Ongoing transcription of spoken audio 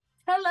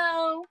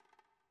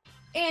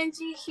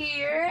Angie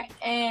here,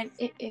 and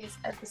it is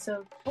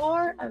episode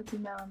 4 of the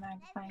Mellow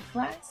Magnifying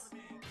Glass.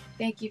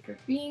 Thank you for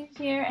being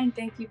here, and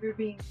thank you for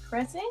being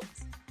present.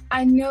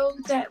 I know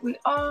that we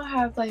all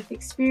have life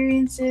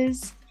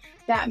experiences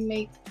that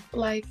make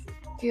life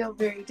feel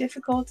very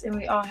difficult, and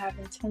we all have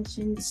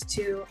intentions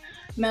to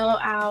mellow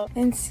out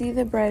and see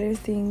the brighter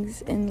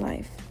things in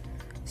life.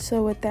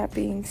 So with that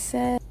being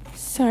said,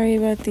 sorry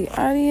about the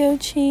audio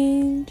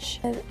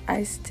change.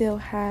 I still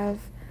have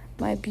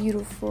my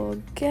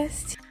beautiful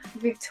guest,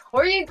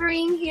 Victoria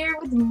Green, here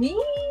with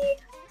me.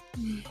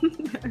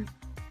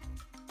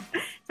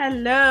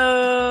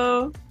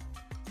 Hello.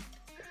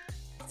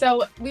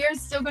 So we are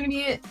still going to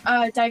be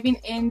diving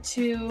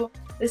into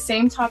the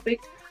same topic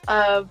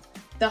of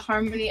the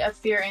harmony of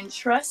fear and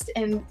trust,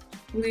 and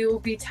we will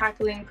be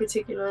tackling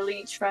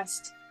particularly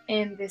trust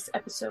in this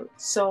episode.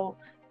 So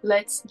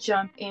let's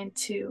jump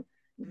into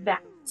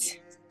that.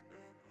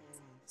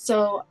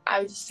 So I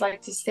would just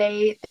like to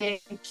say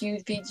thank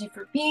you, VG,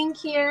 for being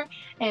here,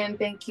 and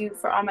thank you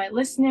for all my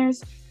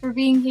listeners for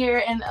being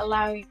here and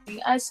allowing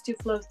us to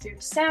flow through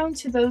sound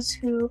to those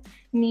who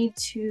need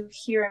to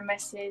hear a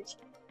message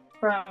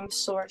from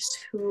Source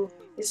who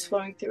is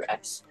flowing through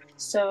us.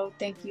 So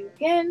thank you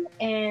again,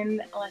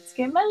 and let's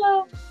get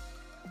mellow.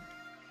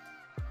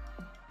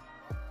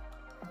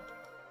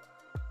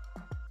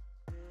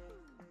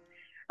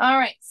 All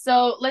right,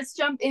 so let's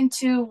jump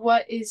into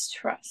what is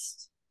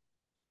trust.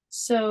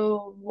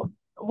 So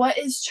what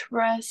is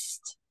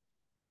trust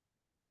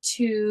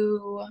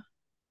to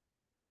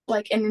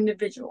like an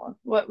individual?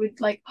 What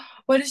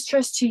is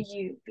trust to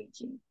you,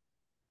 BG?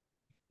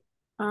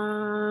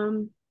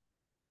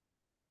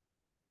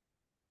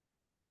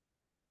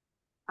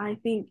 I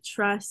think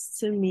trust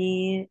to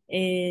me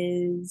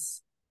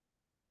is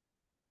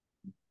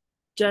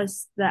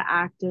just the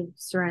act of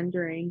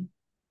surrendering.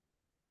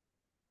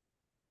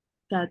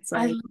 That's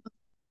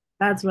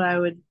what I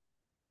would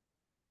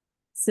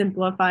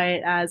simplify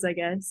it as, I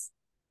guess.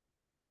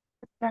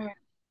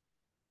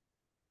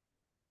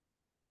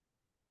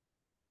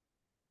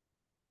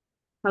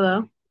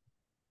 Hello?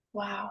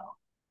 Wow.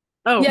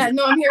 Oh. Yeah,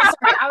 no, I'm here.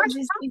 Sorry, I was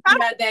just thinking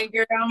about that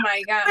girl. Oh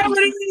my God.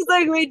 Everybody's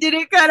like, wait, did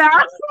it cut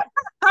out?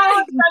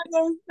 Oh, that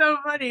was so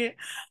funny.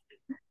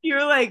 You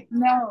were like,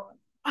 no.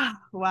 Oh,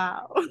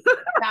 wow.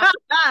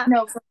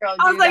 No, for real, dude.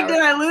 I was like,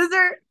 did I lose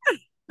her?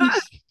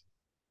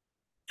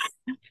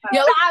 You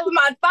lost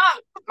my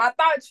thought. My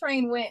thought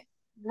train went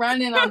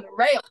running on the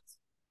rails.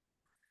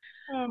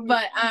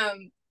 But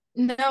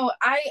no,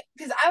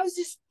 because I was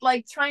just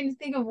like trying to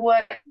think of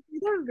what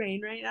is there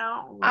rain right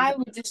now? Oh I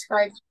would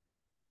describe.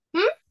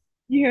 You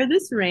hear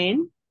this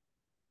rain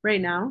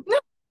right now?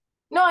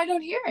 No, I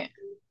don't hear it.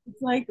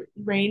 It's like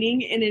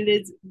raining and it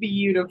is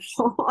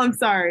beautiful. I'm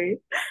sorry.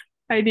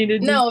 I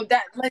needed No,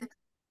 that like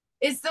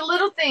it's the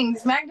little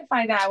things.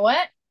 Magnify that.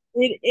 What?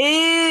 It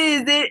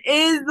is. It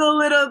is the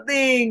little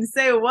things.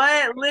 Say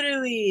what?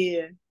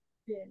 Literally.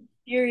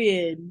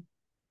 Period.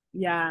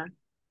 Yeah.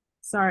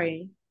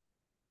 Sorry.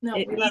 No,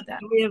 we love that.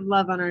 We have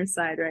love on our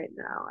side right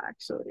now,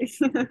 actually.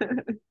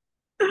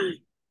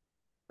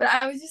 But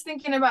I was just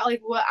thinking about like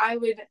what I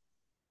would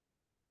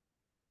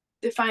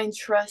define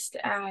trust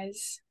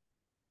as.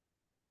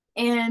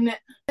 And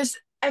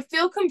I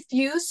feel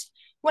confused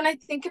when I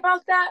think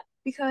about that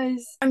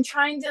because I'm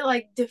trying to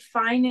like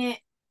define it.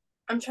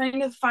 I'm trying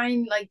to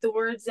find like the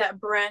words that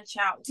branch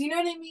out. Do you know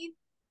what I mean?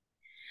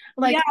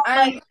 Like, yeah,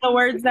 like the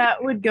words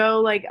that would go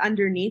like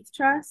underneath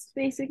trust,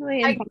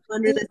 basically, and fall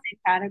under the same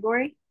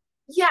category.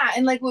 Yeah,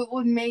 and like what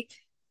would make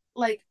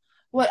like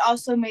what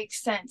also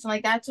makes sense. And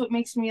like that's what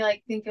makes me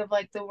like think of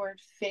like the word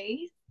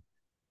faith.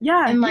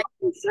 Yeah, and like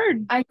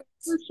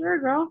for sure,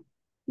 girl.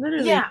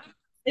 Literally. Yeah.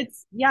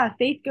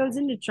 Faith goes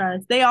into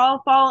trust. They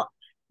all fall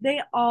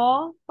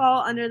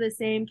under the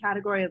same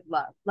category of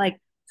love.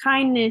 Like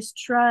kindness,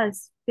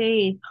 trust,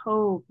 faith,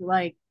 hope,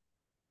 like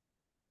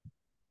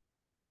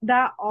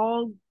that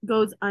all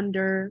goes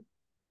under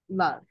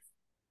love.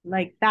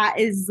 Like that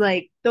is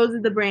like those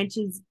are the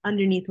branches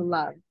underneath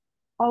love.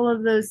 All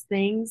of those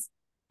things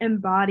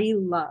embody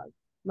love.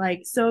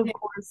 Like so of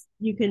course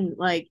you can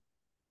like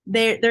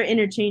they're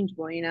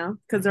interchangeable, you know,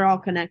 because they're all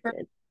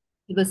connected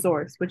to the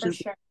source, which is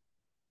sure.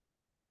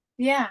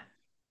 Yeah.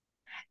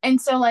 And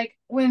so like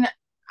when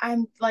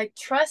I'm like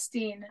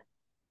trusting,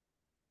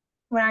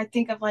 when I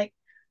think of like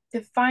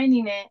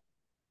defining it,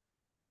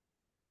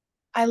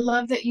 I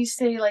love that you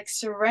say like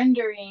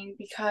surrendering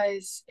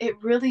because it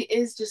really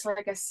is just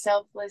like a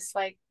selfless,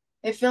 like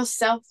it feels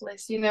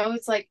selfless, you know?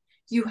 It's like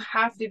you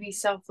have to be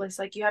selfless.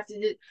 Like you have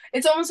to,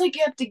 it's almost like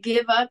you have to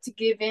give up to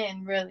give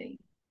in, really.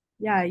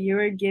 Yeah,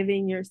 you're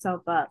giving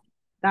yourself up.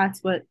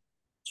 That's what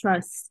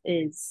trust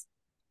is.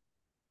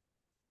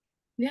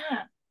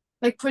 Yeah.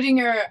 Like putting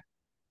your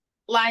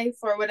life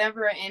or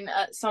whatever in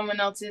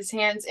someone else's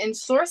hands, in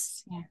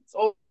source hands,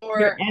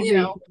 or you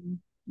know,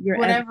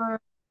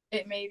 whatever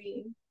it may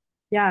be.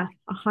 Yeah,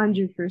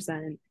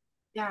 100%.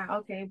 Yeah.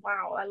 Okay.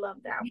 Wow. I love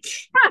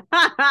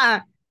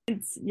that.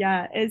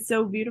 It's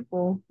so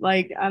beautiful.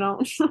 Like I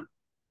don't.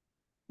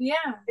 Yeah.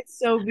 It's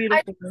so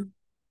beautiful.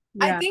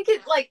 I Yeah. think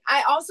it like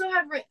I also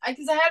have written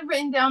because I had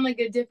written down like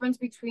a difference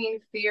between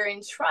fear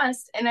and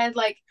trust, and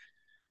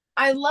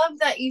I love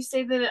that you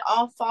say that it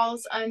all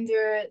falls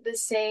under the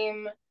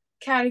same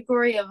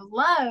category of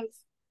love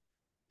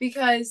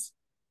because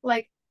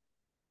like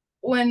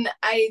when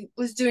I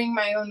was doing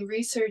my own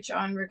research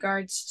on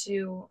regards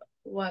to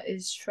what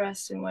is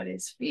trust and what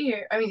is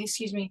fear, I mean,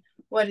 excuse me,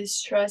 what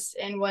is trust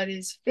and what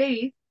is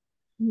faith.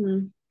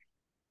 Mhm.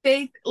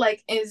 Faith,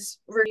 like, is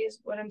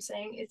what I'm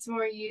saying. It's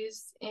more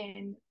used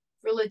in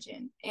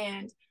religion,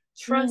 and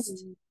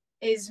trust Mm.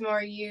 is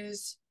more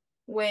used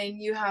when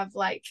you have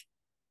like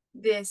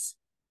this,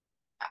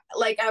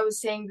 like I was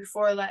saying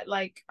before, that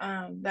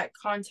that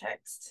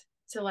context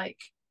to like,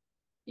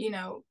 you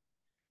know,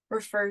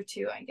 refer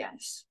to, I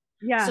guess.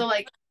 Yeah. So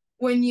like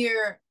when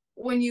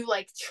you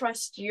like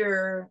trust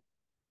your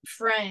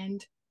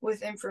friend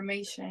with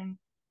information,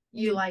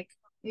 you Mhm. like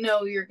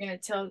know you're gonna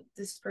tell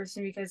this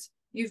person because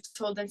you've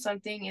told them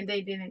something and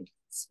they didn't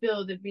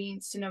spill the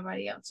beans to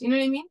nobody else. You know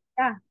what I mean?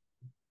 Yeah.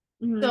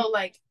 Mhm. So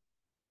like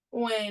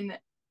when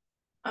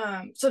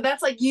so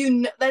that's like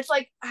that's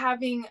like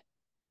having,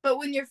 but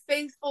when you're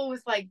faithful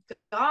with like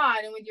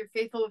God and when you're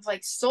faithful with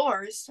like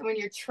source and when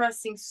you're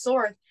trusting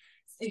source,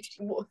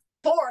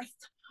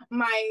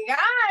 my God,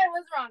 I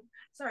was wrong.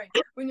 Sorry.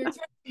 When you're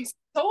trusting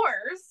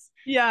source,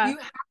 Yeah. you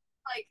have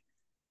to like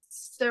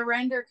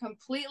surrender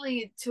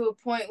completely to a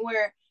point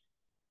where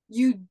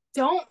you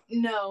don't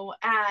know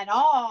at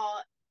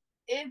all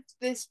if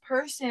this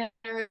person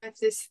or if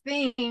this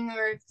thing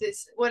or if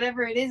this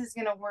whatever it is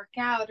going to work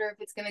out or if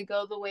it's going to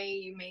go the way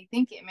you may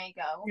think it may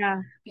go.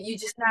 Yeah. But you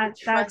just have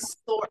to That's trust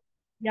source.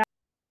 yeah.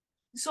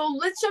 So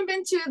let's jump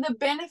into the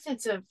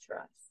benefits of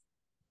trust.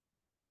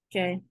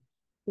 Okay.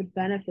 The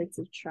benefits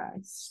of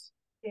trust.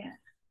 Yeah.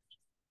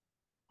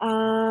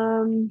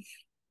 Um,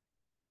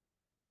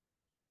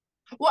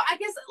 Well, I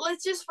guess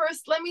let's just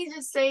first, let me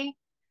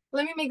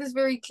make this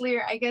very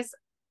clear. I guess,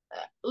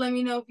 let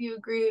me know if you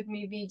agree with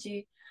me,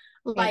 VG.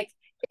 okay. Like,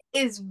 it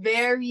is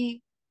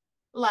very,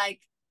 like,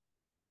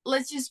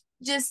 let's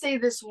just say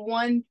this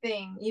one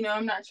thing.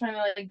 I'm not trying to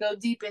like go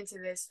deep into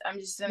this. I'm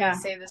just gonna Yeah.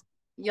 say this.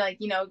 You like,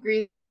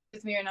 agree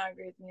with me or not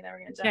agree with me. Then we're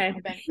gonna jump Okay.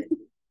 into benefits.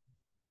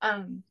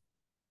 Um,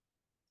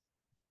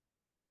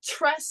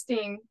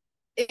 Trusting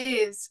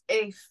is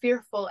a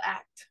fearful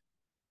act.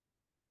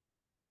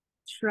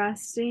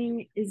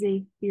 Trusting is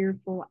a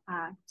fearful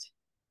act.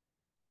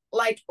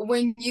 Like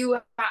when you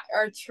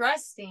are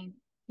trusting,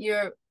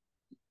 you're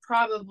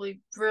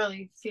probably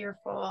really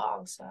fearful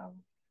also,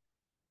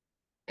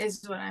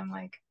 is what I'm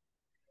like.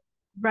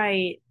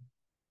 Right.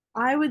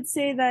 I would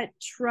say that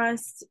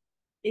trust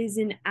is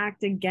an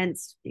act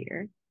against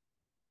fear.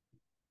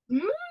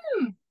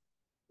 Mm,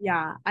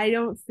 Yeah. I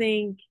don't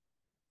think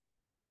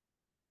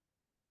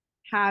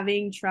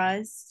having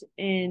trust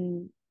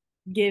and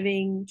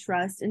giving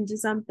trust into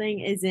something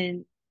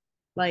isn't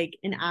like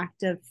an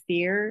act of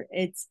fear.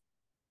 It's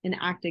an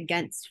act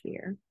against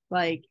fear.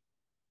 Like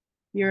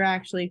you're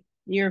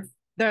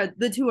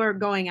the two are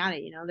going at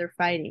it, they're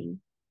fighting.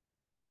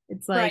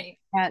 It's like right.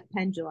 that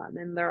pendulum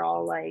and they're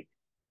all like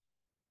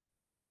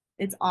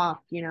it's off,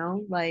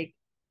 like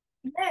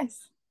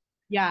Yes.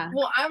 yeah.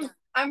 Well,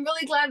 I'm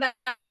really glad that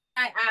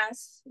I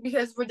asked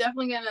because we're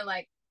definitely gonna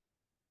like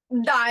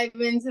dive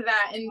into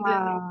that in Okay,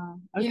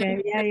 yeah,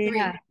 the yeah, three.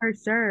 yeah, for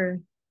sure.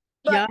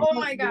 But Yeah, oh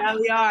my gosh, yeah,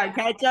 we are. yeah,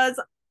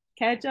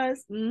 Catch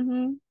us.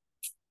 Mm-hmm.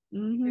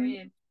 Mm-hmm.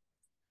 period.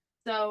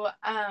 So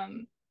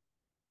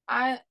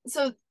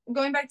so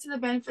going back to the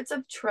benefits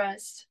of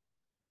trust,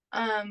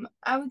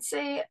 I would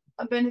say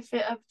a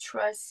benefit of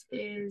trust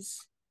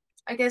is,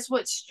 I guess,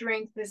 what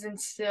strength is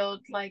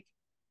instilled like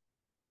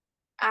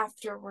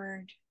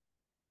afterward.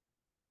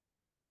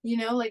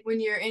 Like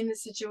when you're in the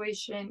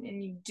situation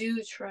and you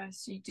do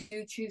trust, you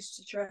do choose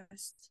to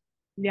trust,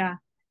 Yeah.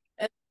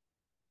 and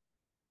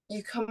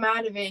you come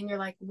out of it and you're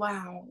like,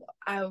 wow,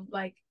 I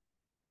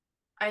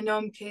know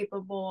I'm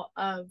capable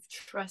of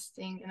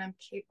trusting and I'm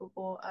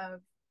capable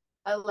of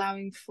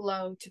allowing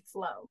flow to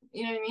flow.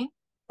 You know what I mean?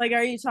 Like,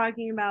 are you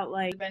talking about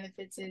The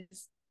benefits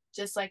is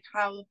just like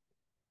how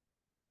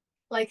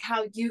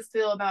you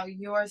feel about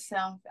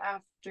yourself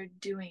after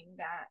doing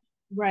that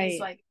is right?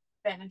 like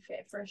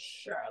benefit for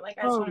sure. Like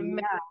I just Oh want to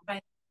yeah.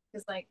 mention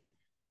because like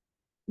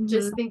Mm-hmm.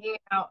 just thinking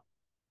about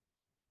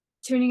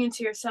tuning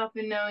into yourself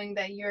and knowing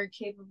that you're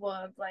capable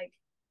of like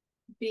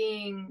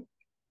being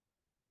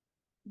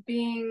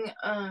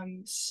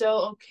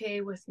so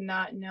okay with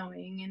not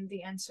knowing and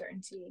the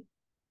uncertainty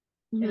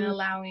and Mm-hmm.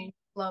 allowing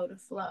flow to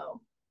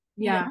flow,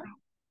 you Yeah. know?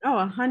 Oh,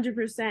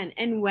 100%.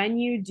 And when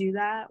you do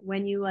that,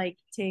 when you like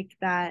take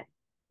that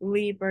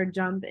leap or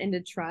jump into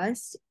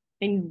trust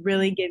and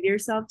really give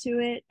yourself to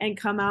it and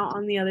come out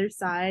on the other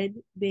side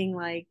being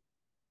like,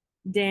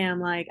 damn,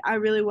 like I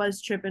really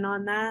was tripping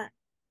on that.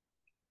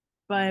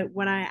 But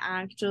when I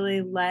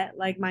actually let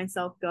like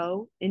myself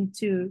go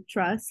into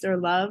trust or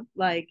love,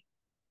 like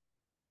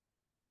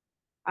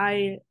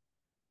I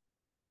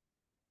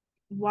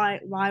why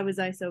was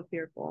I so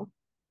fearful?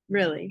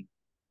 Really?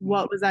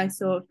 What was I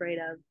so afraid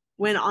of?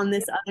 When on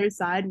this other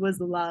side was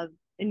love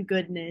and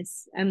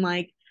goodness, and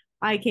like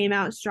I came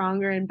out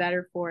stronger and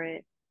better for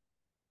it.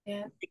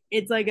 Yeah.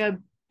 It's like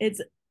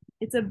it's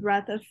it's a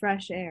breath of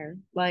fresh air.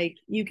 Like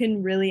you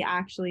can really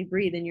actually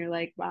breathe and you're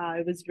like, wow,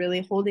 I was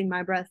really holding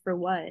my breath for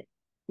what?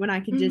 When I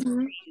could just Mm-hmm.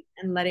 breathe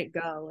and let it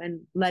go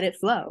and let it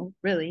flow,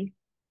 really.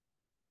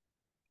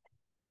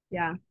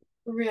 Yeah.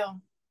 For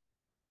real.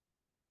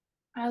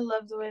 I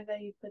love the way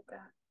that you put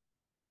that.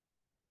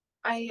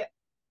 I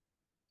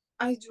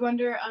I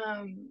wonder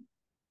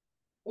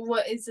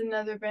what is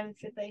another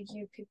benefit that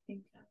you could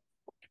think of?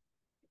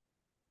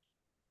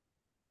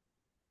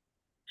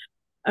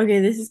 Okay,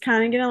 this is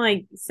kind of gonna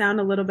like sound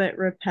a little bit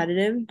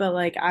repetitive, but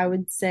like I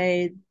would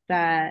say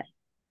that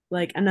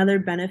like another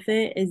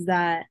benefit is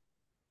that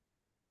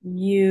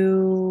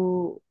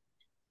you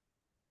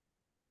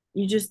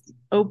you just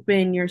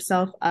open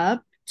yourself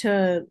up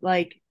to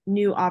like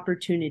new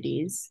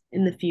opportunities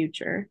in the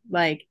future.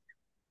 Like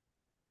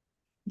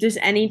just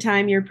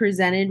anytime you're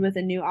presented with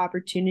a new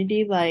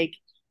opportunity, like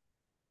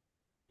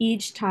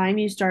each time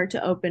you start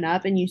to open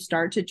up and you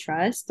start to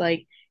trust,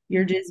 like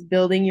you're just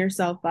building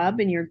yourself up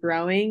and you're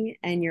growing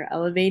and you're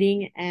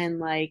elevating and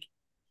like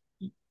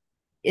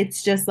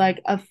it's just like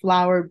a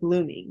flower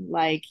blooming.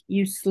 Like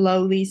you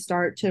slowly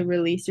start to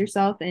release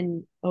yourself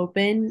and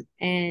open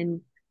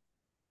and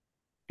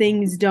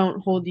things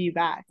don't hold you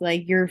back.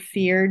 Like your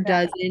fear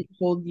Yeah. doesn't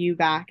hold you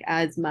back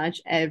as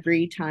much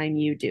every time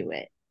you do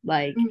it.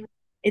 Like Mhm.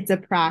 it's a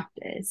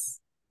practice.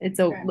 It's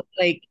a Okay.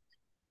 like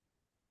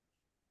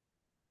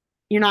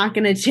you're not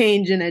going to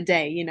change in a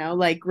day, you know?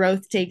 Like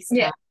growth takes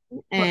Yeah, time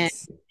of and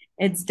course.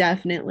 it's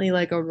definitely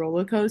like a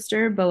roller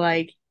coaster, but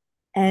like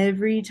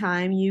every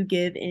time you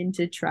give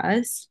into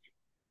trust,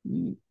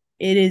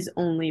 it is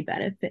only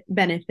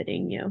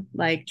benefiting you,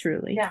 like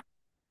truly. Yeah.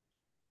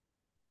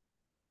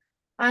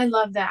 I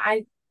love that.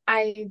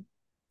 I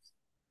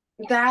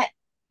that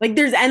Like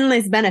there's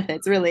endless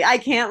benefits, really. I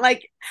can't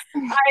like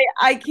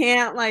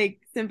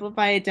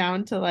simplify it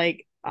down to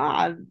like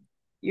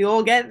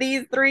you'll get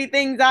these three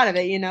things out of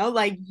it, you know?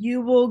 Like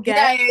you will get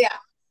yeah, yeah, yeah.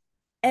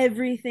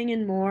 everything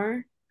and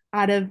more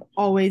out of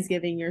always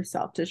giving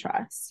yourself to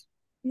trust.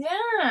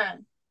 Yeah.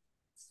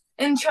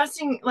 And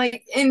trusting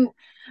like in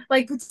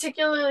like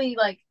particularly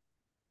like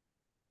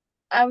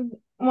I would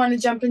want to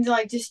jump into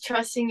like just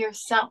trusting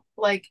yourself,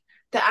 like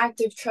the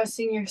act of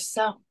trusting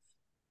yourself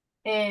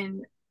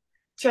and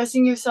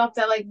trusting yourself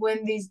that like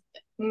when these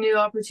new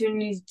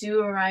opportunities do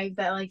arrive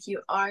that like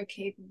you are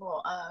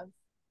capable of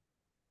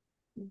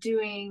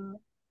doing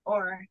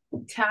or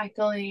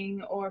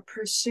tackling or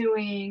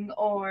pursuing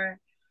or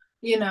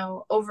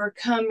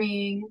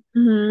overcoming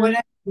Mm-hmm. whatever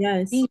it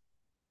Yes. be.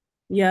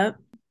 Yep.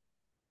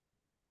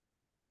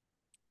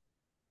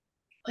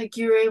 Like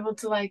you were able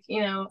to like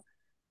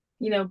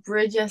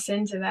bridge us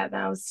into that.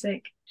 That was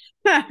sick.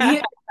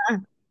 Yeah.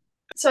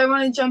 So I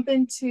want to jump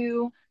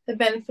into the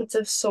benefits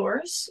of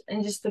source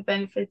and just the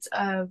benefits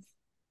of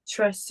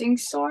trusting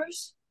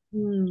source.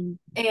 Mm,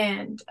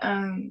 And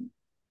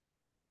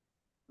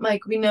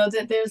like we know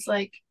that there's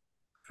like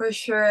for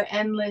sure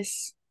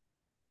endless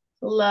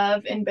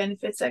love and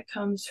benefits that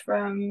comes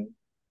from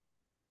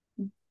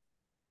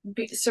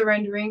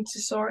surrendering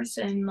to source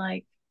and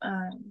like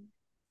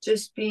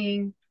just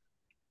being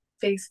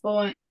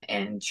faithful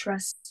and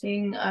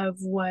trusting of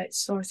what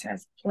source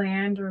has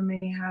planned or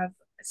may have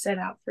set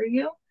out for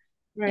you.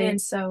 right. And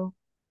so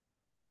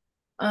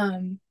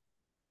um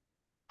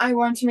I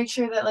want to make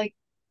sure that like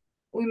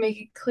we make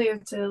it clear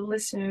to the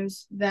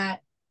listeners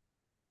that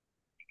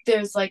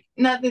there's like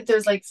not that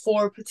there's like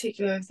four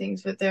particular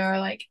things, but there are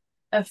like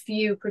a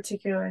few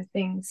particular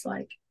things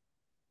like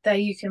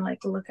that you can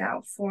like look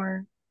out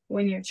for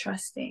when you're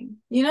trusting,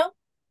 you know?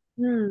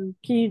 Can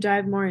you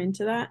dive more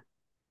into that?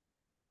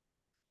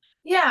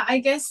 Yeah, I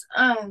guess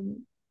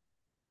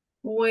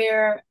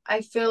where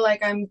I feel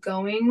like I'm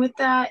going with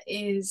that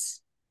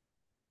is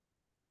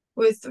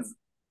with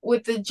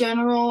with the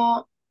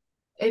general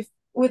if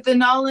with the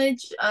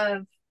knowledge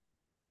of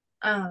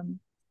um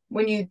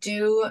when you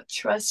do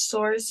trust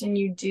source and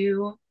you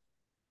do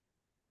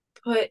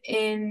put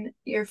in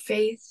your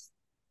faith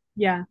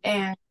Yeah.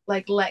 and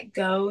like let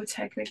go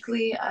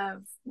technically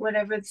of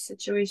whatever the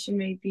situation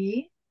may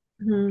be,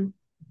 Hmm.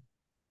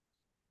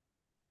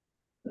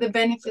 the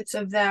benefits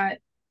of that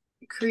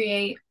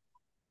create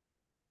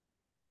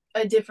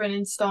a different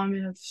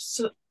installment of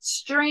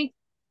strength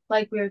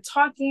like we were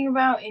talking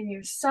about in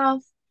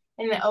yourself,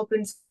 and it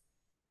opens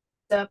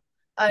up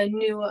a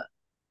new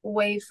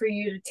way for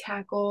you to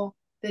tackle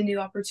the new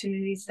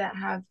opportunities that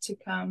have to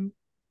come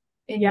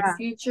in your Yeah.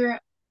 future,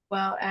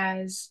 well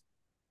as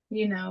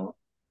you know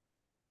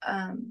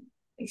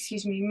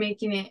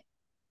making it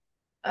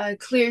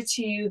clear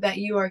to you that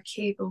you are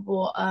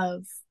capable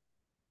of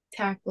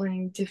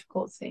tackling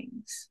difficult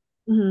things,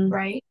 Hmm.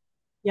 right?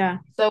 Yeah.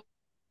 So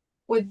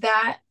with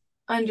that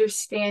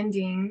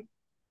understanding,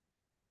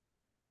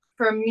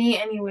 for me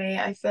anyway,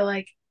 I feel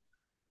like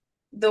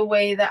the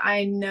way that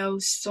I know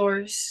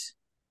source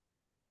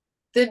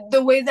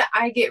the way that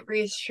I get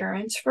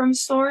reassurance from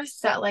source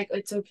that like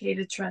it's okay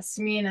to trust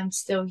me and I'm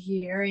still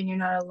here and you're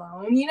not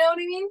alone, you know what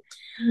I mean?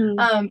 Hmm.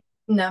 Um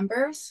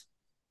numbers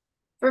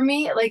for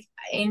me, like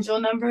angel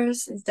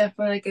numbers is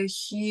definitely like a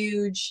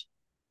huge,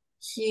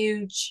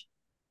 huge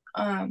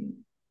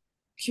um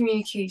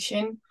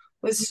communication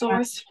with Yeah.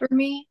 source for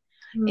me.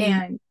 Mm.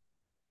 And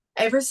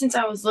ever since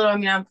I was little, I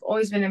mean, I've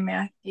always been a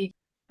math geek.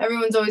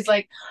 Everyone's always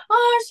like,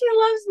 oh, she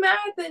loves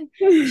math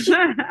and she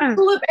can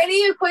flip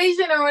any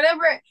equation or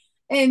whatever.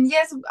 And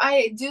yes,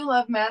 I do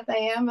love math.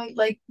 I am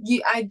like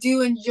you, I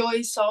do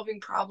enjoy solving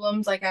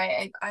problems. Like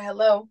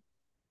hello.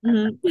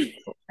 Mhm.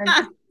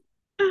 I,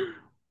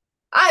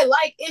 I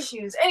like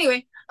issues.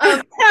 Anyway,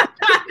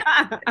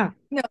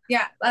 no,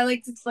 yeah, I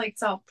like to like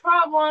solve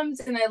problems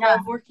and I Yeah,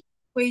 love working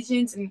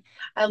equations and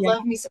I yeah.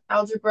 love me some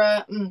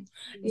algebra, you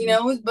Mm.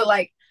 know, but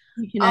like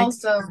You connect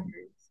also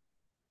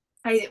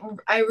I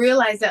I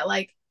realized that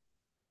like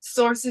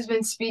source has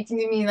been speaking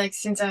to me like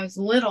since I was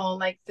little,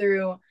 like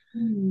through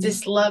mm.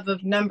 this love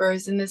of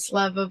numbers and this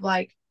love of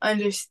like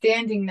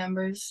understanding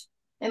numbers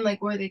and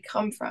like where they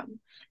come from.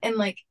 And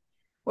like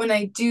when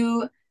I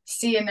do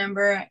see a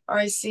number or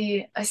I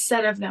see a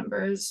set of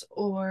numbers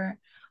or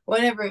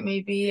whatever it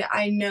may be,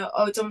 I know,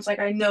 oh, it's almost like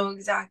I know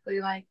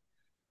exactly like,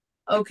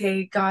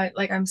 okay, God,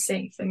 like I'm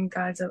safe and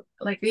God's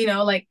like, you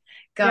know, like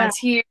Yeah. God's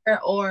here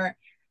or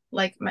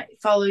like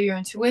follow your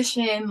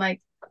intuition.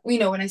 Like, you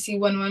know, when I see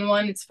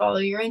 111, it's follow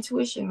your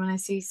intuition. When I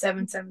see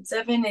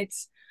 777,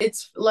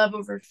 it's love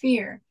over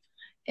fear.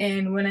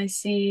 And when I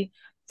see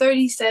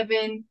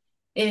 37,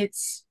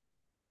 it's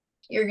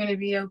you're gonna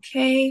be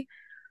okay.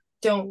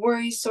 Don't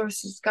worry,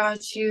 sources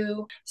got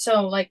you.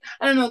 So like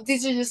I don't know,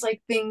 these are just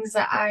like things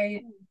that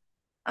I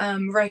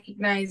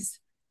recognize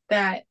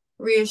that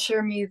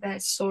reassure me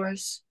that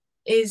source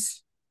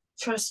is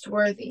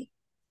trustworthy.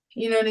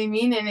 You know what I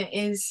mean? And it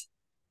is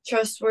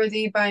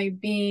trustworthy by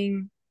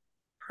being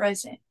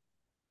present,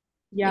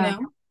 you Yeah.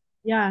 know?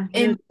 Yeah.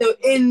 No.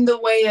 In the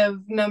way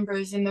of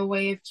numbers, in the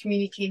way of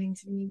communicating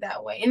to me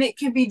that way. And it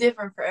could be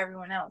different for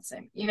everyone else.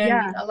 And you know what I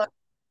mean? Yeah. A lot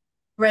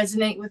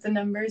resonate with the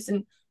numbers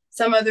and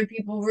some other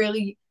people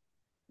really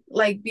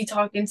like be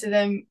talking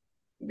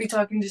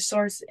to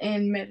source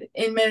in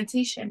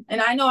meditation.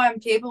 And I know I'm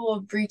capable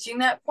of reaching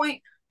that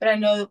point, but I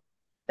know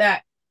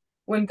that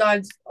when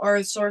God's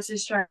or source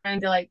is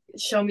trying to like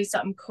show me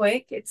something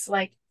quick, it's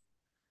like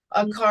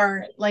a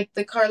car, like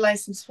the car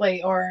license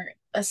plate or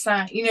a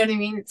sign. You know what I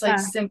mean? It's like Yeah.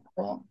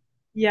 simple.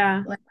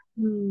 Yeah. Like,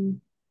 Mm.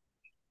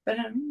 but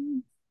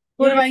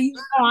what Yeah. about you?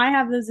 No, I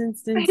have those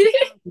instances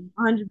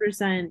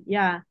 100%.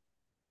 Yeah.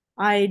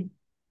 I,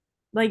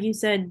 like you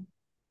said,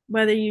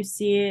 whether you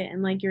see it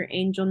in like your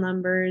angel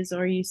numbers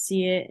or you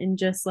see it in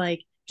just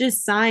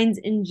signs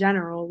in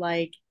general,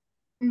 like,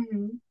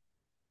 Mhm.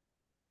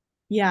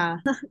 yeah.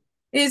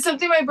 It's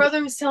something my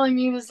brother was telling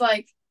me was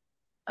like,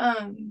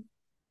 um,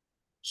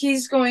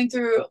 he's going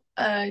through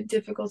a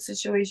difficult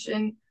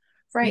situation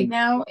right Mm.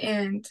 now,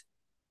 and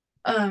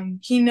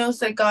he knows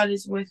that God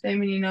is with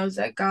him, and he knows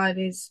that God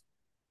is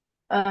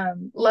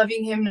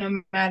loving him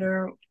no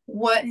matter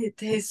what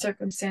his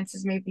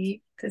circumstances may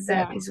be, because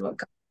that Yeah. is what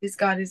God is.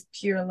 God is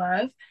pure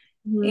love,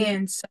 Mhm.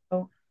 and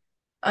so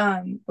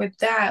with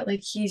that,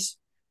 like he's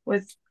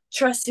with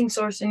trusting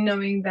Source and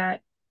knowing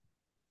that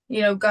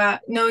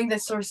God, knowing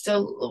that Source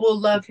still will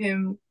love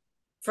him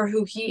for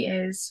who he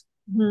is,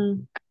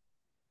 Mhm.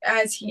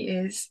 as he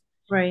is,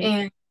 Right.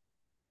 and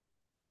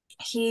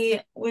he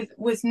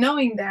with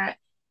knowing that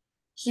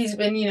he's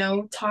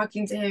been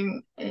talking to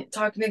him and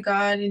talking to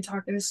God and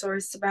talking to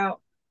Source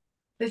about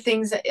the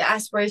things that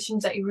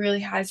aspirations that he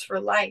really has for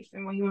life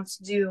and what he wants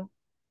to do,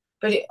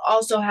 but it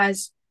also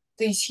has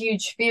these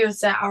huge fears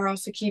that are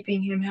also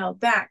keeping him held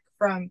back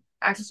from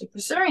actually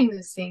pursuing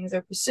those things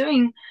or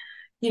pursuing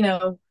you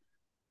know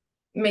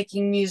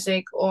making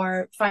music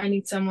or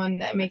finding someone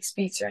that makes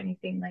beats or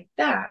anything like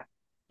that.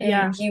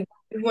 Yeah. And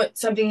what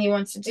something he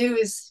wants to do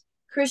is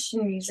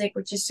Christian music,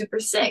 which is super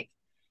sick.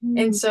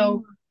 And Mm.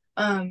 so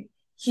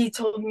he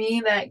told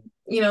me that,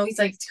 he's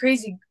like, it's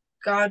crazy.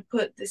 God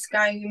put this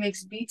guy who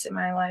makes beats in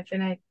my life.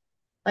 And I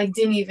like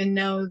didn't even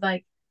know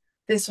like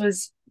this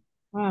was,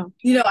 Wow.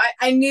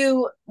 I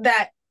knew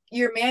that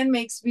your man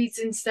makes beats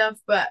and stuff,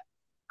 but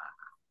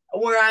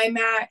where I'm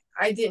at,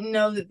 I didn't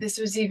know that this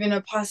was even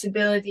a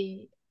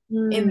possibility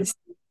in Mm. the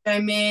state that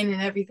I'm in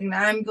and everything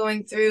that I'm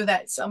going through,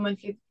 that someone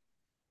could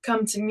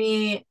come to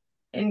me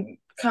and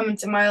come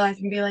into my life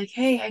and be like,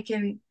 hey, I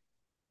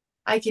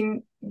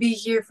can be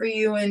here for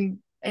you and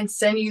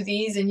send you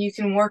these and you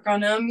can work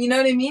on them. You know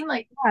what I mean?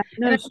 Like, Yeah. and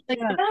No, I was like,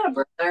 straight up. yeah,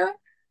 brother,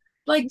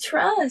 like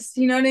trust,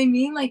 you know what I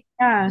mean? Like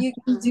Yeah. you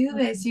can do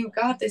this, you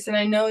got this. And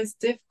I know it's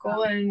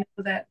difficult and I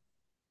know that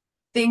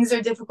things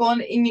are difficult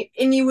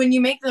and you when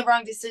you make the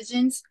wrong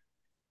decisions,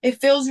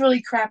 it feels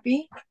really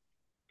crappy.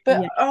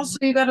 But Yeah. also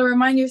you got to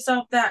remind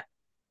yourself that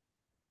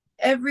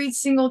every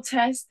single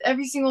test,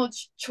 every single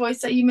choice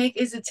that you make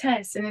is a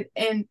test.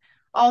 And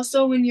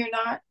also when you're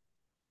not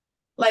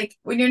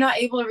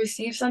able to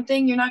receive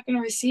something, you're not going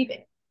to receive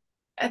it.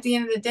 At the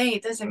end of the day,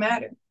 it doesn't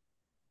matter.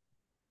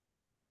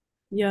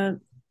 Yeah.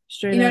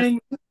 Straight You know up. what I mean?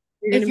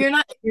 You're If gonna be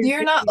you're,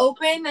 you're not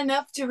open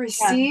enough to yeah.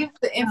 receive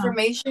the No.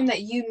 information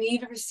that you need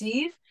to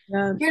receive,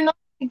 Yeah. you're not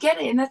I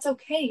get it, and that's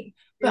okay.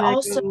 But You're like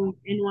also,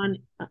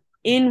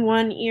 in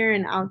one ear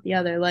and out the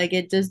other. Like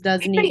it just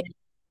doesn't even. right,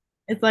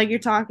 It's like you're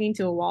talking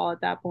to a wall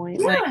at that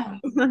point. Like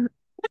yeah,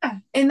 yeah.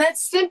 And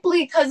that's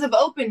simply because of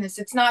openness.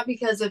 It's not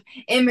because of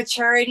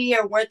immaturity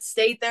or what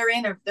state they're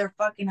in, or if they're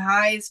fucking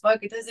high as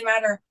fuck. It doesn't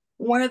matter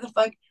where the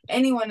fuck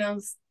anyone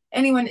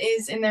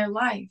is in their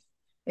life.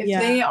 If yeah,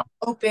 they are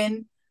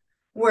open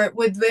where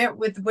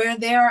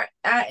they are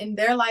at in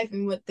their life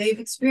and what they've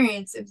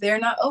experienced, if they're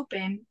not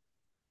open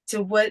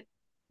to what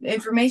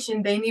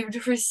information they need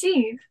to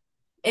receive,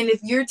 and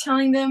if you're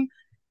telling them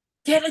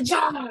get a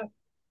job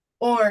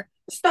or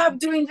stop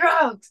doing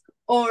drugs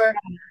or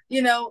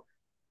you know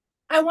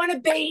I want a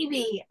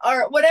baby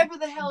or whatever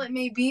the hell it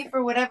may be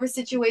for whatever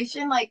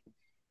situation, like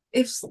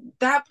if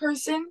that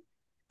person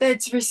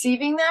that's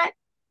receiving that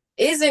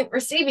isn't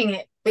receiving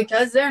it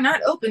because they're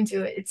not open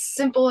to it. It's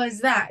simple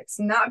as that. It's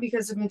not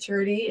because of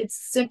maturity. It's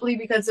simply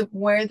because of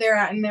where they're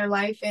at in their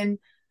life and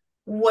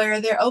where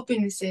their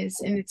openness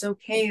is. And it's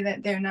okay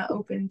that they're not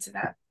open to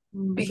that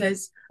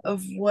because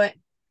of what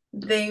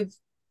they've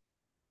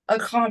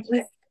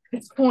accomplished at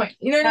this point.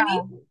 You know what I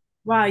mean?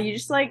 wow, you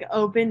just like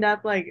opened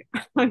up like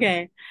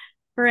okay.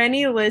 For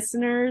any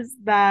listeners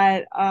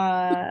that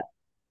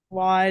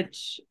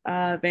watch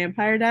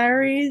Vampire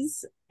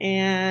Diaries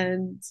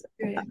and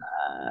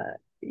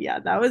yeah,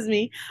 that was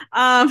me.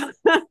 Um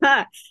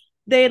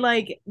they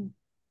like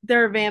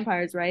they're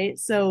vampires, right?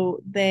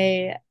 So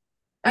they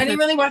I didn't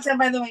really watch that,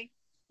 by the way.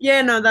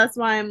 yeah, no, that's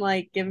why I'm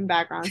like giving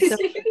background. So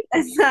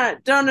it's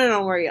not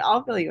don't worry,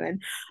 I'll fill you in.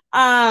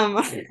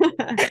 Um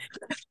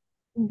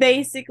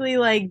basically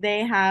like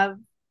they have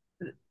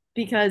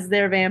because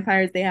they're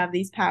vampires, they have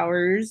these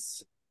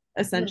powers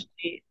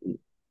essentially.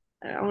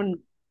 I don't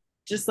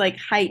just like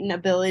heighten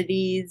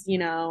abilities,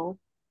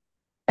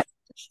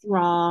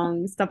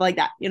 strong, stuff like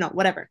that,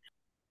 whatever.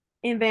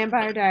 In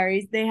Vampire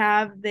Diaries, they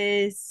have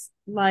this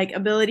like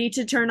ability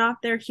to turn off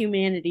their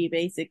humanity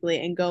basically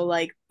and go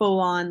like full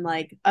on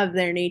like of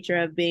their nature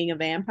of being a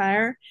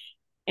vampire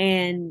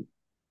and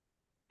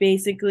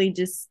basically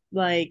just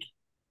like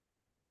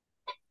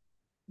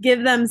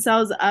give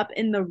themselves up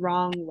in the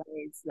wrong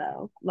ways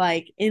though.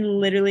 Like in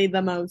literally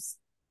the most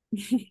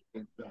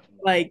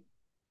like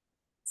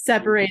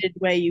separated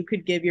way you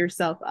could give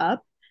yourself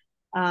up.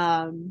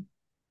 Um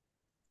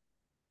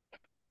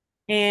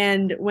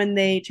and when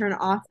they turn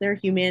off their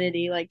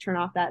humanity, like turn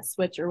off that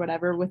switch or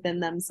whatever within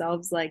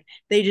themselves, like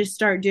they just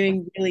start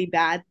doing really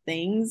bad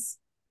things.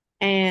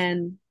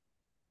 And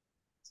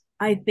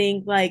I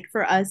think like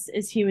for us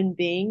as human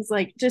beings,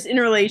 like just in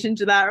relation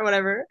to that or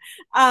whatever,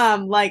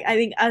 like I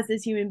think us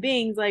as human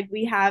beings, like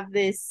we have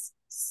this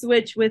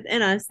switch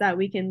within us that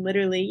we can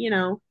literally,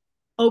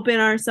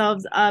 open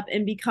ourselves up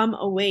and become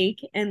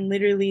awake and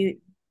literally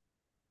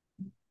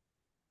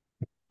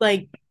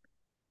like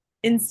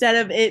instead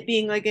of it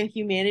being like a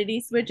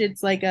humanity switch,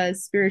 it's like a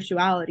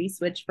spirituality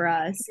switch for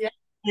us. Yeah.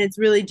 And it's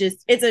really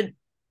just it's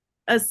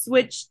a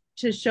switch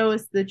to show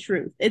us the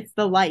truth. It's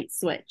the light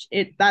switch.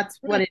 That's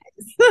what it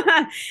is.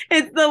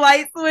 It's the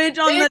light switch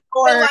on the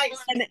door.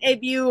 And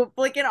if you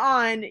flick it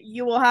on,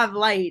 you will have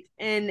light.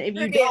 And if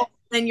you don't,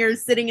 then you're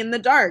sitting in the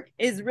dark,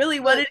 is really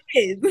what it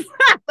is.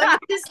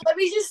 let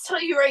me just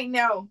tell you right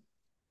now.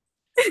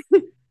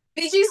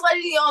 BG's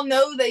letting y'all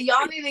know that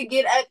y'all need to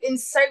get up and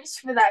search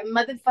for that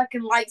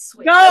motherfucking light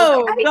switch.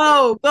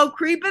 Go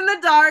creep in the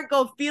dark,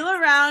 go feel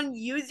around,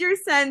 use your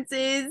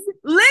senses.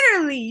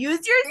 Literally, use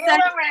your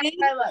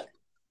senses.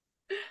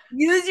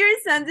 Use your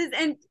senses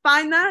and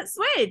find that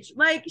switch.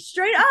 Like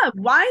straight up.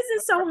 Why is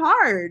it so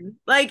hard?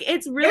 Like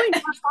it's really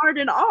not hard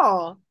at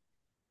all.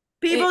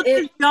 People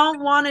just don't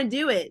want to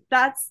do it.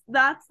 That's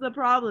the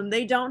problem.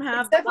 They don't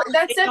have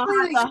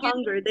the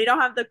hunger. They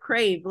don't have the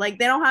crave. Like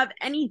they don't have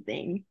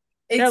anything.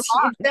 It's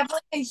definitely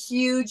a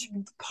huge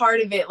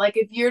part of it. Like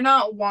if you're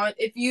not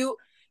if you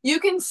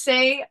can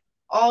say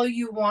all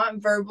you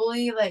want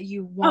verbally that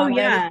you want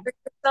better for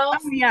yourself.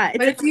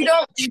 But if you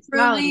don't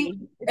truly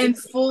and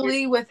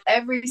fully with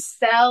every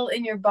cell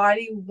in your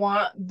body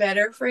want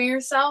better for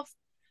yourself,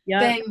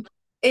 then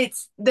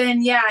it's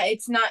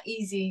not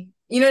easy.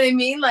 You know what I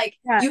mean? Like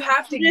you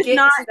have to get to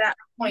that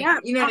point.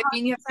 You know what I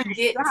mean? You have to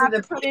get to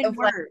the point of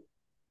like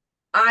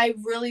I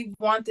really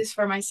want this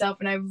for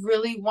myself and I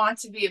really want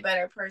to be a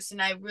better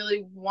person. I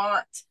really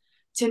want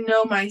to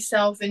know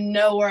myself and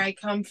know where I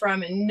come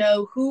from and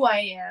know who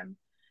I am.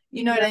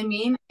 You know what I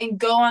mean? And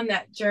go on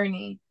that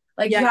journey.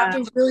 Like you have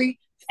to really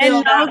and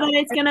know that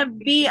it's gonna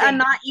be a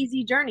not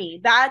easy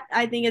journey. That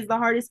I think is the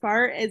hardest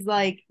part is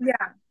like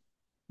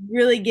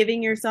really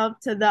giving yourself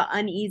to the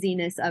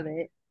uneasiness of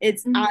it.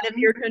 It's out of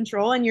your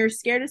control and you're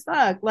scared as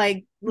fuck.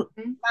 Like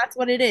that's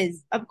what it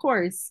is, of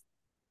course.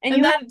 And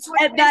you have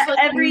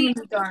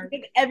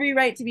every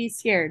right to be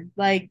scared.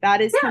 Like that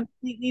is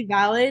completely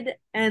valid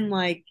and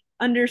like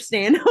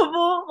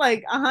understandable.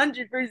 Like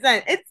 100%.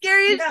 It's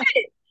scary as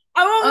shit.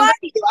 I won't lie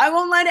to you. I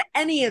won't lie to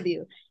any of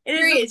you.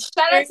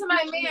 Shout out to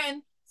my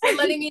man for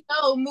letting me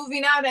know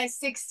moving out at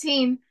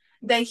 16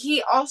 that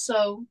he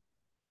also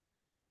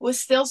was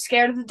still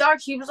scared of the dark.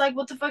 He was like,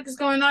 "What the fuck is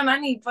going on? I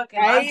need fucking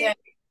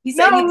He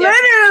No, said he definitely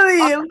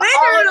literally,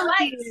 all of the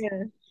lights.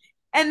 literally.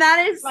 And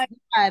that is Like,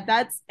 yeah,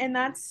 that's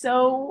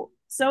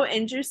so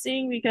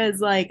interesting because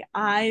like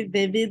I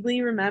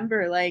vividly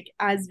remember like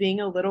as being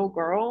a little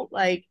girl,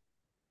 like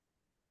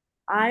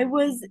I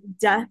was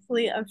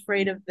deathly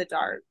afraid of the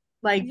dark.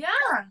 Like yeah.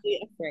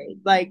 deathly afraid.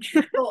 Like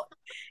Well,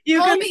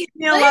 you could homies leave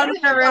me alone lived in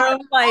in the the dark.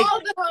 room, like All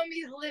the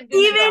homies lived in the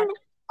even dark.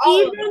 All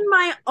of them. even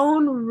my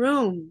own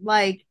room,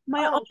 like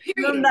my own Oh, room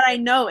period. that I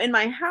know in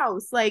my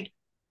house, like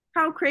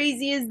how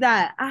crazy is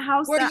that? A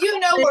house Where that you I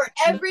know live where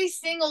in. every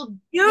single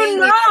thing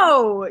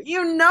is.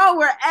 You know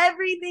where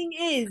everything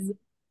is.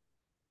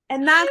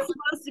 And that's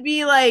supposed to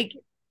be like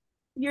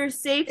your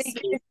safe space.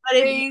 Sacred But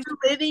if space. you're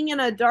living in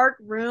a dark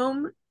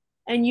room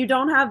and you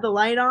don't have the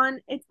light on,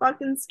 it's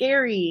fucking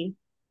scary.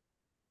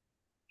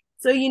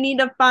 So you need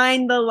to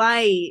find the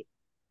light.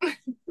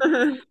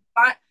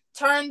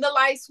 Turn the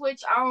light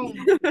switch on.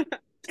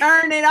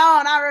 Turn it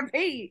on, I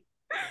repeat.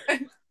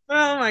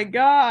 Oh my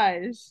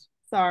gosh.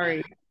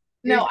 Sorry.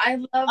 You're No, I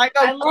go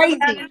I love that.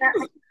 crazy.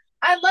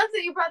 I love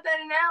that you brought that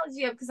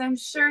analogy up because I'm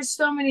sure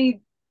so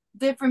many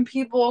different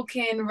people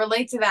can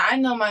relate to that. I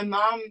know my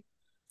mom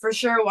for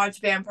sure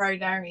watched Vampire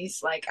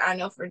Diaries. Like I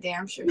know for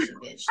damn sure she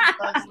did. She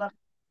loves.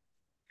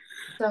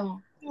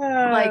 So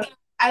Uh, like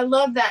I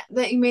love that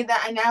you made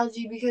that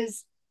analogy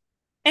because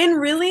and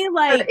really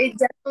like it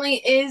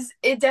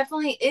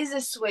definitely is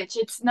a switch.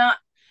 It's not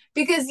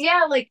because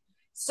yeah, like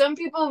some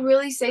people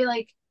really say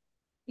like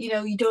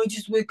you don't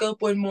just wake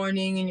up one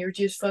morning and you're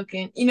just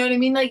fucking, you know what I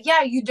mean? Like,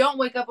 yeah, you don't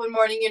wake up one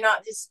morning, you're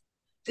not just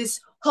this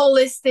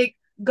holistic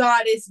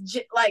goddess,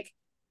 like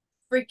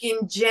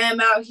freaking gem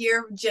out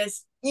here,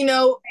 just,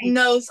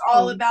 knows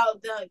all oh,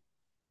 about the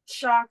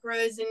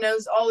chakras and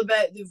knows all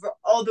about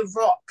all the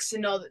rocks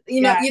and all the,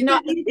 yeah, you're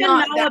not, because it's you can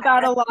not know that.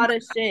 about a That's lot not,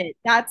 of shit.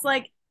 That's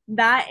like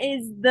that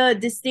is the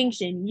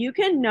distinction. You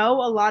can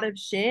know a lot of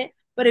shit,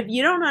 but if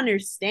you don't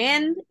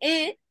understand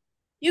it,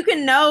 you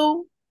can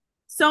know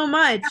so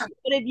much.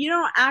 But if you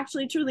don't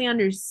actually truly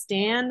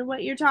understand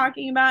what you're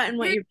talking about and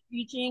what yeah, you're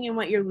preaching and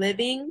what you're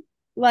living,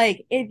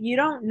 like if you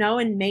don't know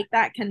and make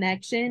that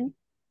connection,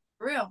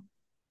 real.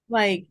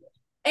 like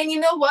And you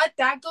know what?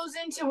 That goes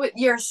into it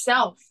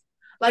yourself.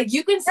 Like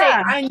you can say,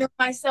 yeah. I know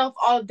myself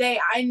all day.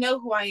 I know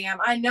who I am.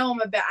 I know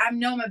I'm a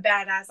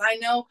badass. I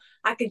know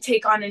I can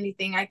take on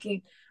anything. I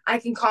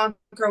can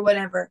conquer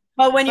whatever.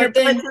 But when you're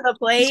But put then to the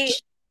plate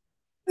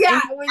yeah,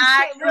 and you when shit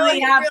actually really,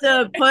 have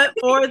really to put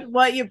forth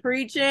what you're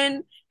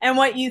preaching and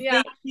what you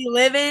yeah. think you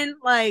live in,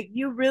 like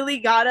you really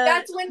gotta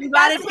That's when you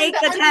gotta that's when take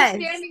the the test.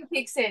 understanding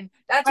kicks in.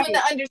 That's when Right.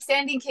 the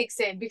understanding kicks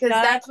in because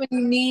Yeah. that's when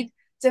you need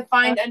to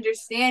find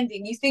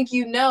understanding. You think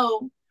you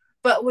know,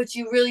 but what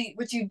you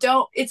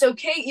don't, it's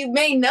okay. You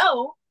may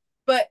know,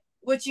 but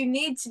what you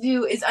need to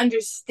do is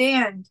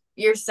understand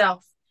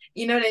yourself.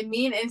 You know what I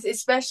mean? And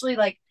especially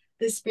like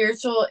the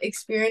spiritual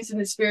experience and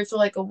the spiritual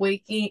like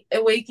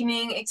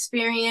awakening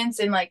experience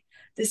and like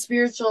the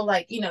spiritual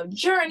like,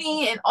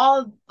 journey and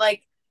all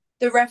like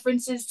the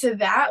references to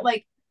that.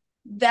 Like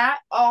that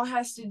all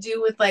has to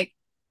do with like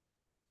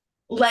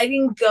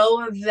letting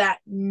go of that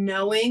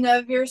knowing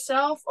of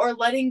yourself or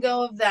letting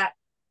go of that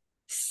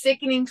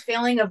sickening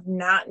feeling of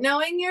not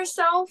knowing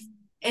yourself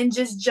and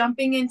just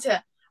jumping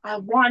into I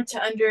want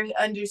to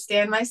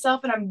understand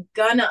myself and I'm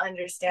gonna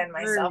understand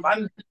myself. Word.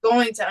 I'm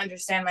going to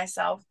understand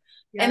myself.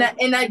 Yeah.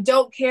 And I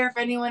don't care if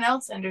anyone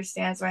else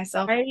understands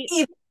myself. Right.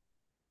 It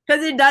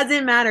Because it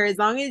doesn't matter as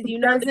long as you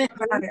know the doesn't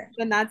truth, matter.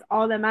 then that's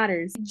all that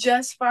matters.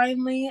 Just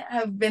finally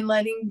have been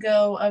letting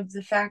go of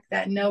the fact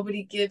that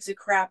nobody gives a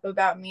crap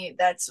about me.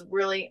 That's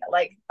really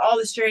like all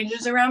the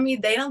strangers around me,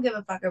 they don't give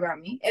a fuck about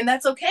me. And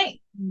that's okay.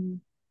 Mm.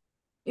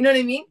 You know what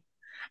I mean?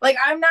 Like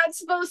I'm not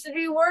supposed to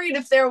be worried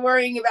if they're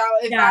worrying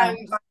about if Yeah.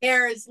 my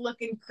hair is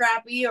looking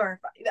crappy or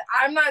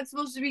I'm not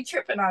supposed to be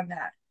tripping on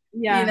that.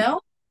 You Yeah.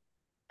 know?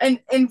 And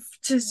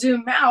to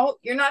zoom out,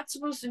 you're not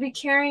supposed to be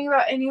caring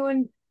about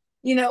anyone,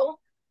 you know,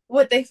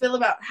 what they feel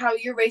about how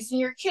you're raising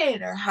your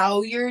kid or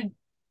how you're,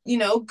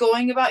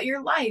 going about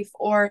your life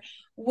or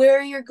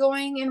where you're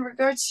going in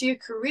regards to your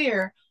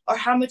career or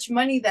how much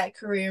money that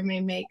career may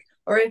make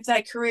or if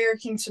that career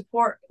can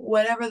support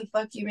whatever the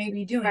fuck you may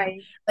be doing.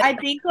 Right. Like I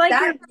think like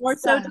that you're more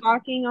so stuff.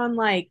 talking on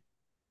like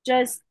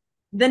just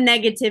the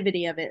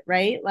negativity of it,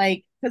 right?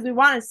 Like, because we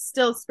want to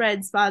still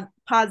spread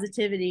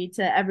positivity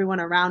to everyone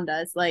around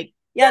us. Like,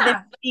 yeah, they Yeah,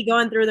 might be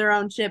going through their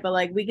own shit, but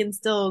like we can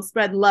still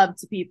spread love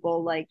to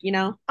people, like, make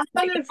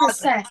it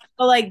positive. 100%.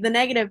 But like the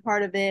negative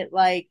part of it,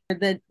 like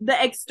the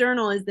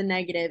external is the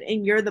negative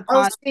and you're the Oh,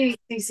 positive.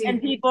 see, And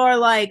see. people are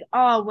like,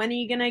 oh, when are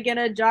you gonna get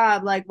a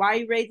job? Like, why are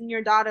you raising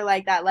your daughter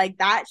like that? Like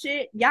that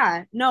shit.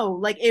 Yeah, no,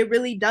 like it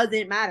really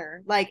doesn't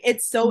matter. Like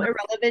it's so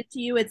irrelevant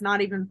to you, it's not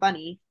even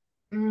funny.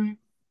 Mm-hmm.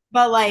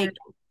 But like,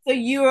 so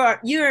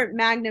you're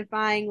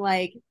magnifying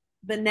like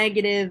the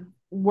negative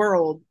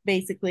world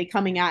basically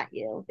coming at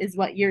you is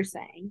what you're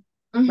saying,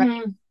 right?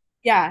 Mm-hmm.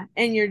 Yeah,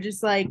 and you're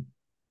just like,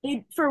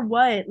 for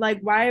what? Like,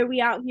 why are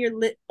we out here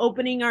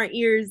opening our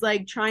ears,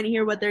 like trying to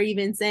hear what they're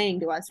even saying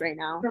to us right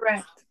now?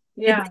 Correct.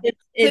 It's Yeah.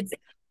 it's it's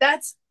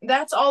that's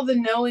all the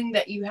knowing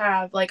that you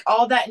have. Like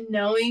all that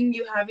knowing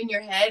you have in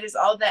your head is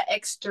all that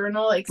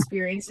external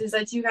experiences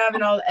that you have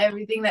and all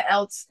everything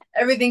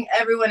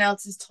everyone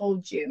else has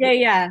told Yeah, you.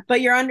 yeah.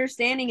 But your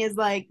understanding is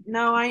like,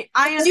 no, You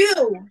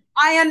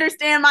I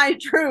understand my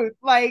truth.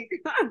 Like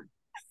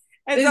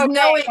it's is okay.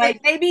 knowing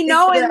Like they be it's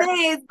knowing the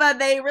this, but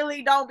they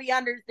really don't be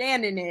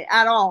understanding it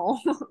at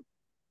all.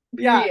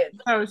 Yeah.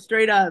 period. Oh,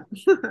 straight up.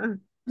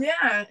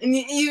 Yeah, and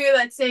you hear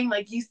that saying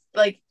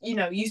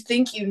you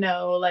think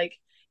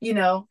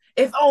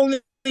if only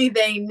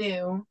they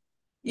knew,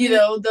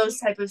 Mm, those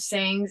type of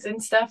sayings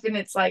and stuff, and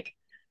it's like,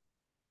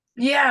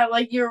 yeah,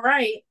 like you're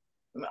right.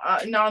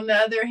 And on the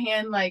other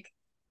hand, like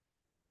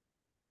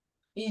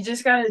you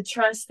just gotta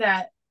trust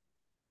that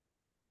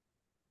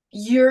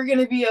you're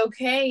gonna be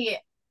okay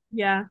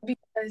yeah.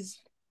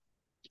 because,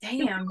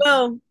 You damn,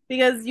 will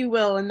because you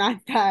will, and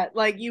that's that.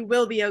 Like you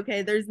will be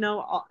okay. There's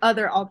no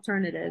other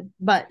alternative.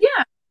 But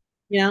yeah,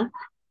 you know,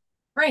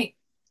 right.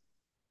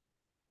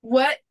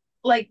 What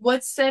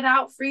what's set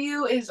out for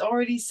you is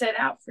already set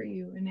out for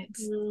you, and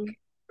it's mm,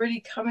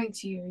 already coming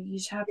to you. You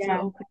just have to yeah.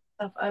 open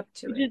yourself up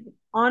to Which it. is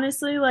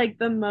honestly like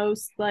the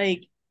most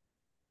like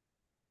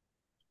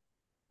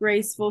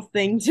graceful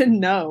thing to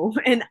know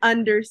and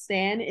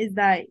understand is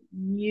that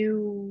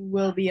you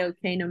will be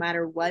okay no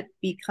matter what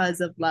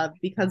because of love,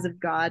 because of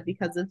God,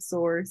 because of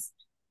source,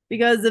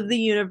 because of the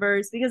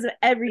universe, because of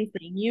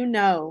everything. You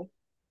know,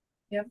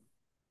 Yep.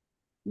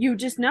 you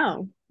just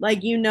know.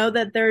 Like you know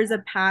that there's a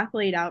path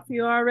laid out for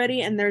you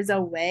already and there's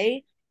a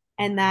way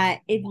and that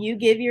if you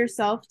give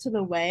yourself to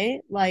the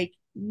way, like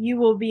you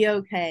will be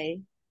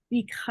okay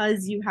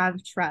because you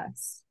have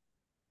trust.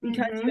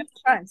 Because you Mm-hmm. have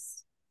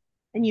trust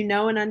and you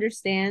know and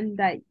understand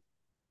that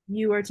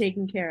you are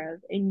taken care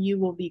of and you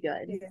will be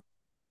good. Yeah.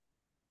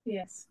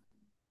 Yes.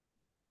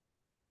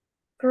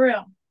 For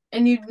real.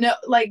 And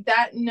like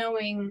that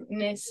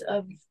knowingness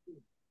of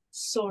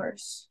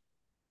source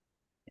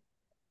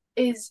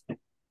is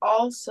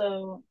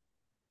also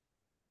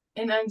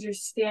an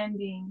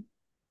understanding.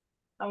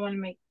 I want to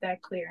make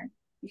that clear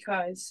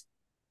because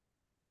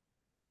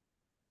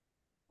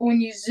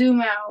when you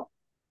zoom out,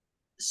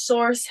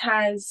 source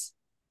has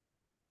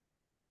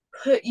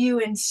put you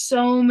in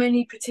so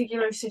many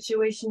particular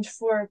situations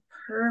for a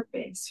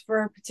purpose,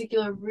 for a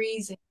particular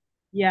reason.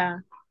 Yeah.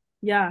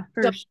 Yeah,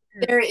 So for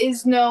sure. there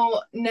is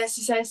no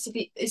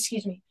necessity,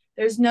 excuse me,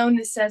 there's no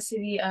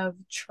necessity of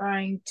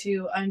trying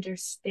to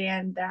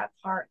understand that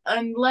part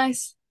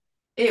unless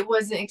it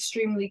wasn't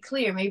extremely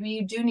clear. Maybe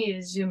you do need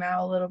to zoom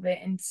out a little bit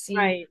and see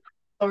Right.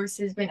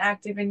 sources been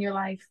active in your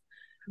life.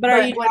 But are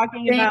But you what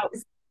talking I'm saying about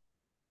is,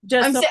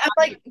 just the I'm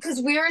like,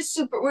 because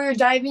we're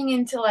diving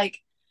into like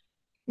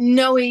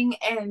knowing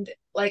and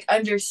like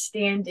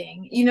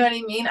understanding. You know what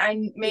I mean?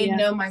 I may yeah,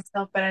 know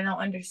myself, but I don't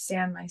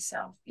understand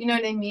myself. You know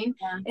what I mean?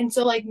 yeah, And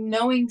so like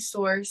knowing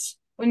source,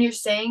 when you're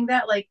saying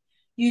that, like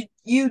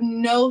you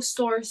know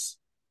source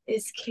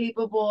is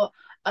capable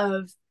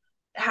of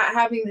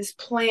having this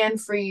plan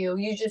for you.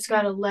 You just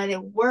got to let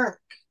it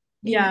work,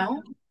 you yeah,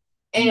 know?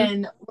 mhm,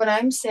 And what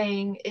I'm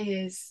saying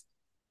is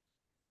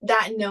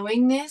that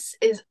knowingness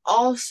is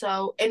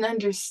also an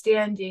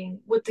understanding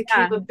with the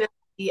yeah,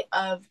 capability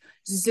of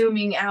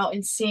zooming out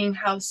and seeing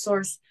how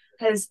source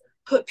has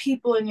put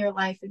people in your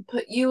life and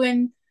put you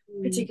in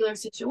mm, particular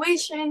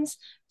situations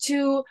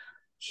to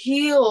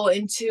heal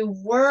and to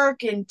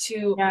work and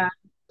to yeah,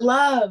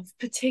 love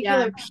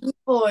yeah, particular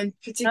people and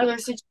yep, particular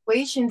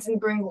situations and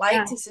bring light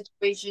yeah, to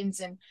situations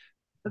and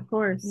of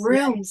course,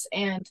 yeah, rooms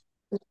and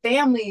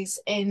families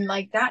and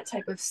like that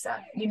type of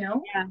stuff,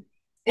 yeah.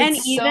 And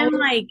it's so even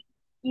like,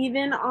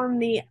 even on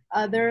the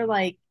other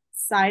like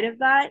side of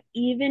that,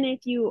 even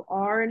if you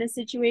are in a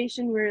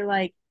situation where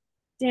like,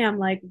 damn,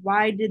 like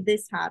why did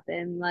this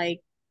happen?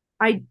 Like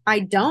I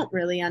don't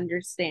really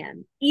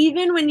understand.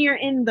 Even when you're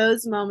in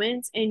those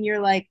moments and you're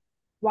like,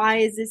 why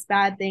is this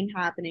bad thing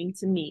happening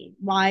to me?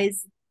 Why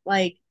is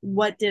like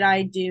what did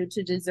I do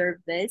to deserve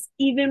this?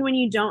 Even when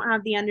you don't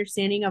have the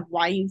understanding of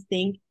why you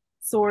think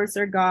source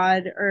or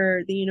God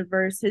or the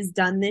universe has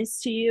done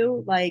this to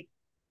you, like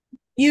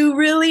you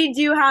really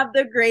do have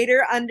the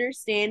greater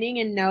understanding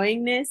and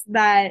knowingness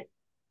that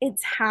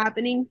it's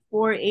happening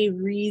for a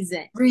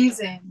reason.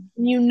 reason.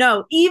 You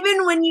know,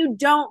 even when you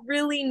don't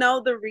really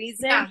know the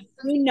reason, Yeah,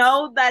 you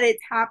know that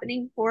it's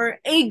happening for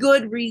a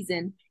good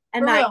reason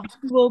and for that real.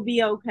 you will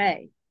be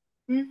okay.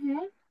 Mm-hmm.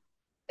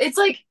 It's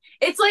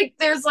like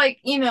there's like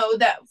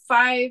that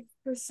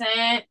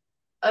 5%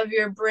 of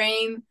your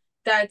brain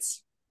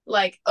that's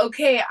like,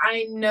 okay,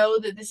 I know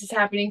that this is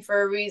happening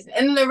for a reason,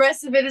 and the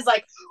rest of it is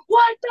like,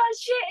 what the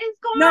shit is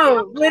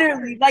No, going on?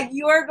 literally, like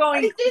you are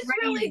going Is this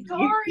really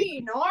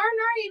crazy. going on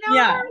right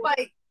Yeah. now?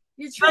 Like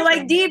you're But like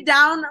tripping. deep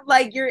down,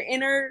 like your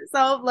inner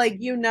self, like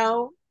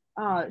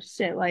oh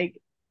shit, like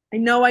I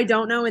know I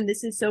don't know, and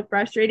this is so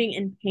frustrating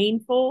and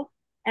painful,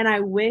 and I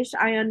wish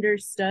I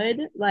understood.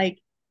 Like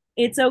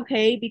it's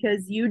okay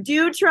because you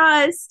do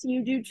trust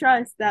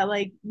that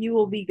like you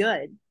will be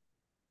good.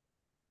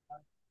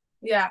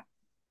 Yeah,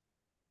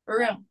 for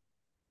real.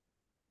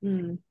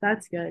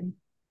 That's good.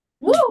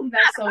 Woo,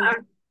 that's so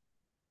good.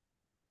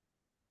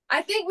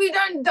 I think we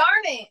done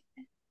darn it.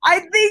 I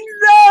think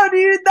so,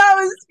 dude. That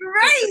was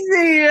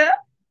crazy.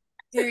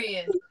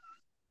 Period.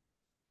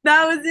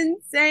 That was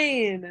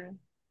insane.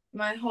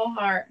 My whole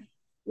heart.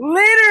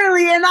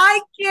 Literally, and I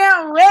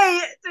can't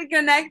wait to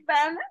connect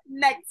them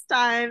next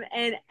time.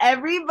 And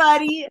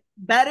everybody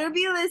better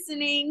be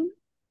listening.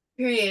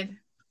 Period.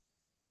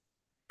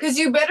 Because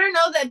you better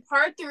know that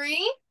part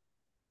 3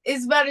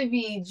 is about to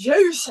be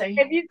juicy.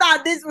 If you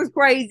thought this was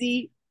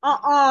crazy,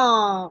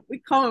 we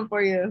coming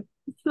for you.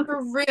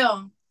 For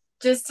real.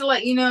 Just to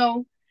let you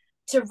know,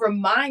 to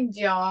remind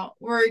y'all,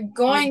 we're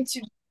going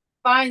to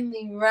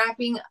finally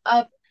wrapping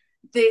up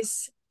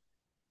this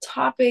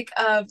topic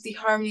of the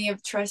harmony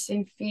of trust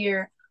and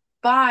fear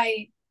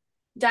by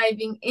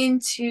diving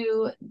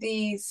into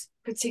these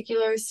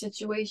particular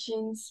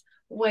situations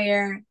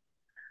where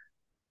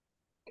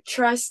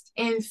trust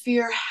and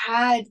fear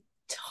had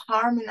to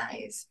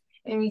harmonize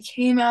and we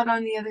came out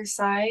on the other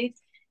side.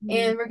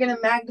 And we're going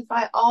to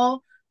magnify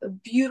all the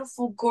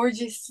beautiful,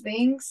 gorgeous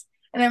things.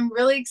 And I'm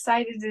really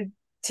excited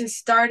to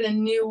start a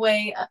new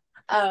way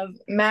of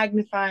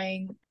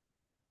magnifying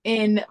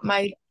in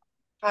my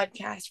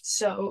podcast.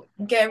 So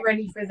get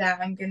ready for that.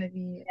 I'm going to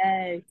be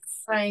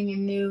trying a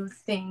new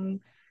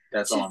thing.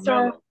 That's on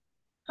Mellow.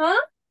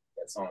 Huh?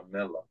 That's on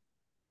Mellow.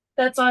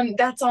 That's on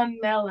Mellow. That's on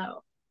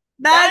Mellow.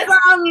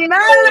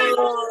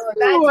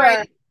 That's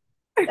right.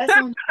 That's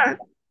on Mellow.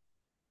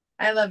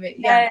 I love it.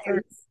 Yeah.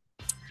 Yes.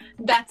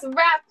 That's a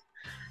wrap.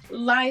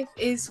 Life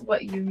is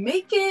what you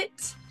make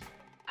it.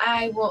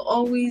 I will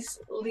always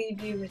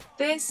leave you with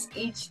this.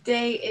 Each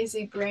day is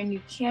a brand new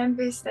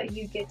canvas that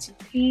you get to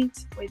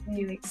paint with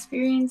new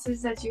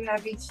experiences that you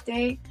have each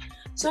day.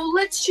 So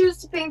let's choose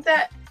to paint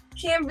that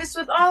canvas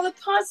with all the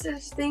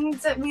positive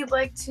things that we'd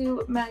like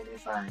to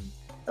magnify.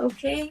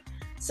 Okay?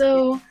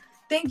 So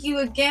thank you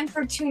again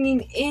for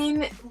tuning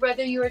in,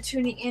 whether you are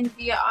tuning in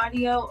via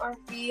audio or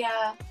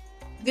via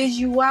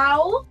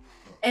visual.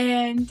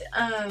 And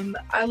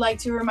I'd like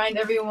to remind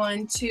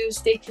everyone to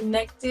stay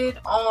connected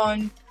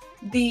on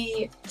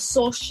the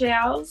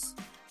socials.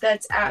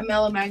 That's at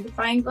Mellow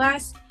Magnifying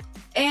Glass.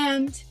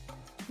 And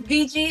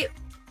VG,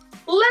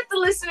 let the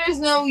listeners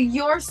know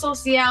your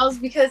socials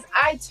because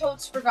I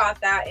totes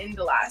forgot that in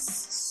the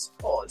last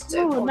post.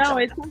 Oh, no,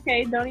 it's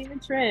okay. Don't even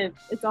trip.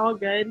 It's all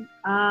good.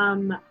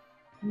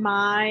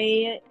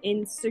 My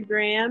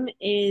Instagram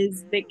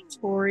is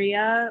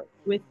Victoria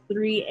with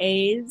 3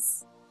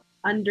 A's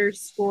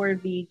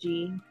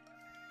 _VG.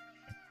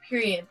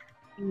 Period.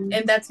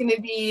 And that's going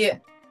to be,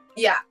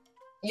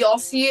 y'all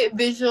see it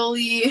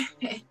visually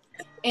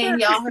and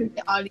y'all heard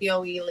the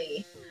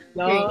audio-ly.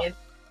 Period.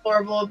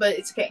 Horrible, but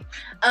it's okay.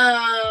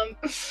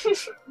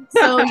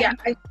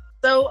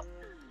 So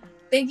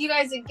thank you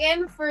guys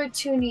again for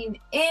tuning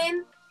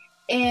in,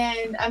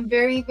 and I'm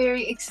very,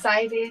 very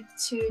excited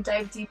to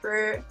dive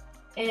deeper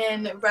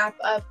and wrap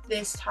up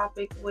this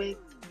topic with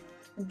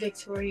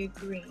Victoria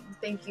Green.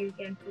 Thank you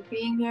again for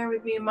being here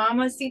with me,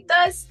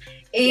 Mamacitas,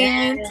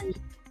 and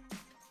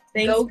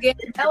go get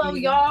mellow,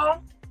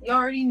 y'all. You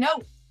already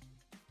know.